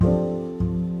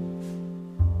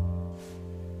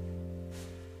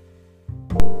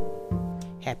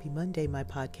Happy Monday, my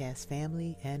podcast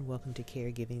family, and welcome to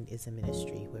Caregiving is a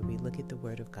Ministry, where we look at the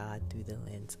Word of God through the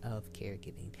lens of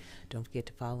caregiving. Don't forget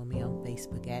to follow me on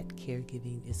Facebook at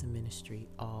Caregiving is a Ministry,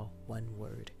 all one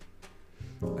word.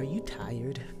 Are you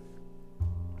tired?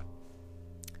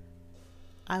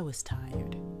 I was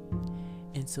tired.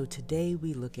 And so today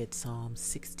we look at Psalm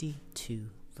 62,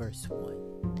 verse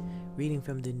 1. Reading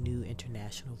from the New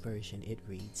International Version, it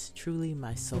reads, "Truly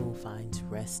my soul finds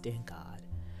rest in God.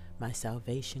 My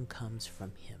salvation comes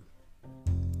from him."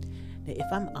 Now,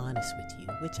 if I'm honest with you,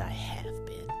 which I have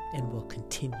been and will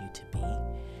continue to be,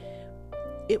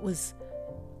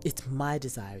 it's my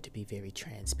desire to be very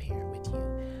transparent with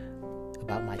you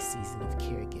about my season of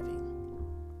caregiving.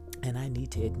 And I need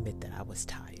to admit that I was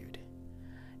tired.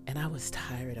 And I was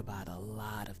tired about a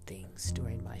lot of things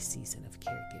during my season of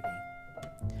caregiving.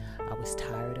 I was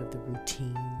tired of the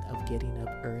routine of getting up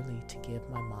early to give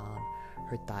my mom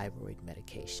her thyroid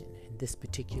medication. And this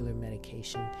particular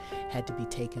medication had to be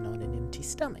taken on an empty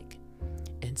stomach.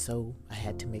 And so I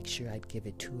had to make sure I'd give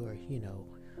it to her,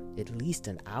 at least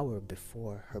an hour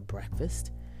before her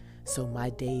breakfast. So my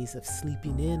days of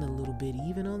sleeping in a little bit,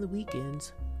 even on the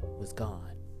weekends, was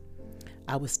gone.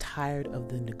 I was tired of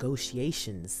the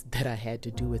negotiations that I had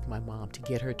to do with my mom to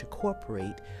get her to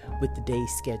cooperate with the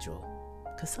day's schedule,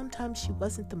 because sometimes she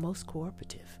wasn't the most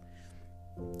cooperative.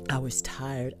 I was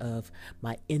tired of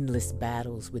my endless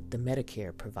battles with the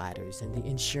Medicare providers and the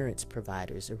insurance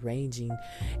providers, arranging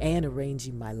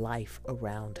my life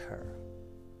around her.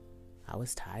 I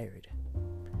was tired.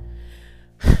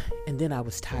 And then I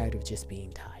was tired of just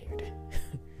being tired.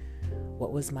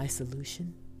 What was my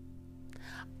solution?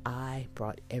 I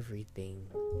brought everything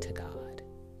to God.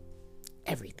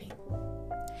 Everything.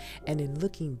 And in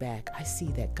looking back, I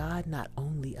see that God not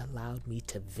only allowed me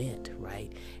to vent,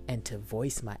 right, and to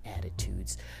voice my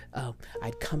attitudes.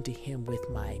 I'd come to him with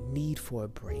my need for a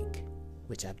break,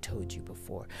 which I've told you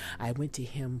before. I went to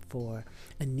him for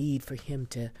a need for him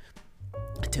to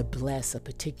bless a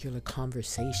particular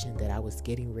conversation that I was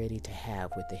getting ready to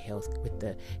have with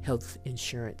the health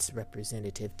insurance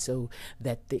representative, so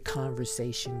that the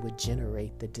conversation would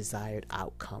generate the desired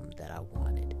outcome that I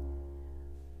wanted.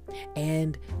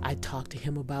 And I talked to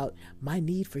him about my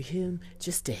need for him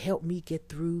just to help me get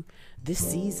through this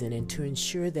season and to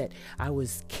ensure that I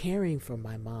was caring for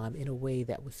my mom in a way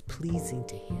that was pleasing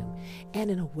to him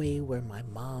and in a way where my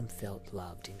mom felt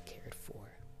loved and cared for.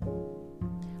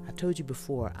 I've told you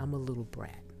before, I'm a little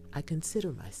brat. I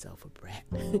consider myself a brat.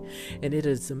 And it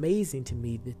is amazing to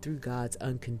me that through God's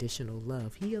unconditional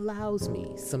love, he allows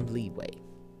me some leeway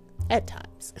at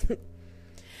times.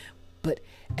 But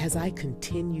as I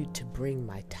continued to bring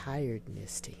my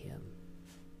tiredness to him,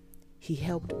 he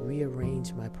helped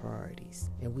rearrange my priorities.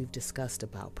 And we've discussed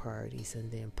about priorities and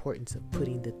the importance of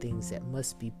putting the things that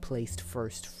must be placed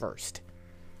first.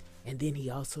 And then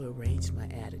he also arranged my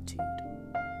attitude.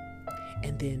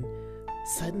 And then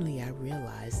suddenly I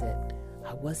realized that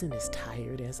I wasn't as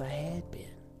tired as I had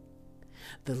been.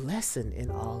 The lesson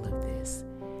in all of this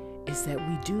is that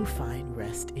we do find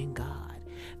rest in God.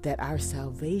 That our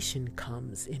salvation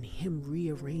comes in him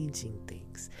rearranging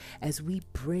things. As we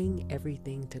bring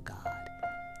everything to God,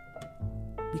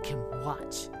 we can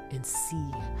watch and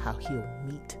see how he'll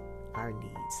meet our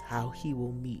needs, how he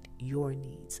will meet your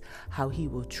needs, how he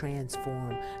will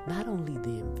transform not only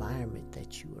the environment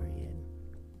that you are in,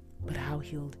 but how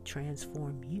he'll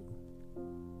transform you.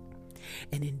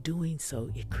 And in doing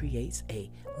so, it creates a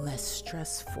less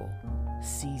stressful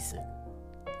season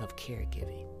of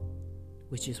caregiving,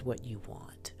 which is what you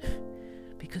want.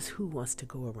 Because who wants to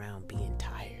go around being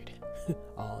tired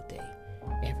all day,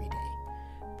 every day?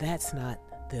 That's not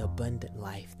the abundant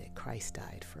life that Christ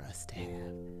died for us to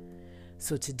have.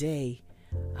 So today,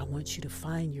 I want you to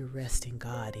find your rest in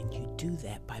God, and you do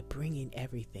that by bringing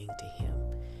everything to him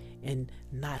and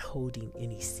not holding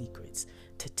any secrets,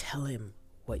 to tell him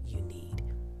what you need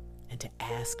and to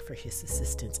ask for his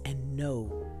assistance and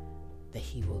know that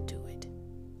he will do it.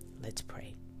 Let's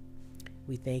pray.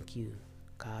 We thank you,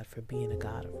 God, for being a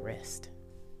God of rest,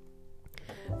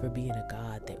 for being a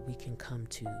God that we can come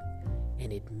to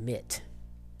and admit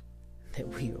that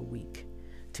we are weak,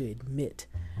 to admit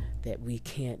that we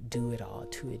can't do it all,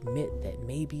 to admit that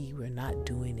maybe we're not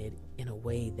doing it in a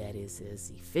way that is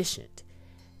as efficient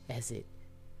as it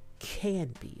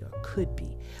can be or could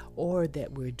be, or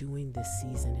that we're doing this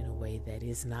season in a way that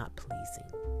is not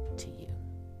pleasing to you.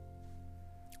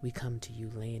 We come to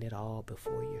you laying it all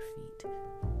before your feet.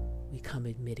 We come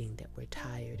admitting that we're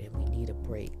tired and we need a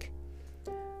break.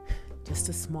 Just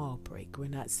a small break. We're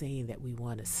not saying that we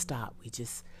want to stop. We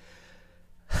just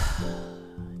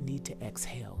need to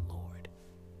exhale, Lord.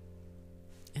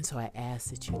 And so I ask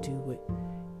that you do what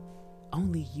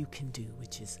only you can do,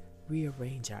 which is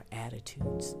rearrange our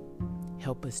attitudes,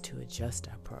 help us to adjust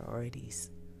our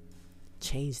priorities,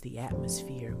 change the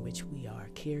atmosphere in which we are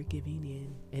caregiving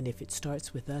in. And if it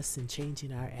starts with us and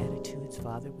changing our attitudes,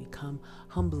 Father, we come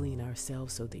humbling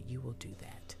ourselves so that you will do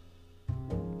that.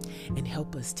 And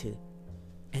help us to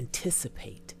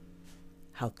anticipate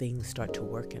how things start to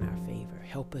work in our favor.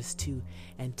 Help us to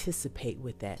anticipate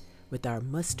with our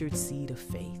mustard seed of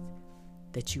faith,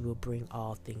 that you will bring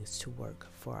all things to work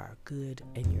for our good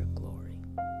and your glory.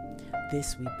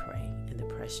 This we pray in the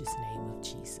precious name of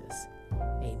Jesus.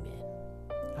 Amen.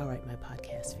 All right, my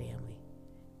podcast family,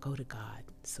 go to God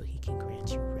so he can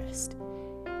grant you rest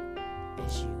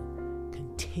as you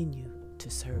continue to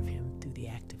serve him through the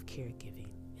act of caregiving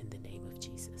in the name of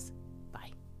Jesus.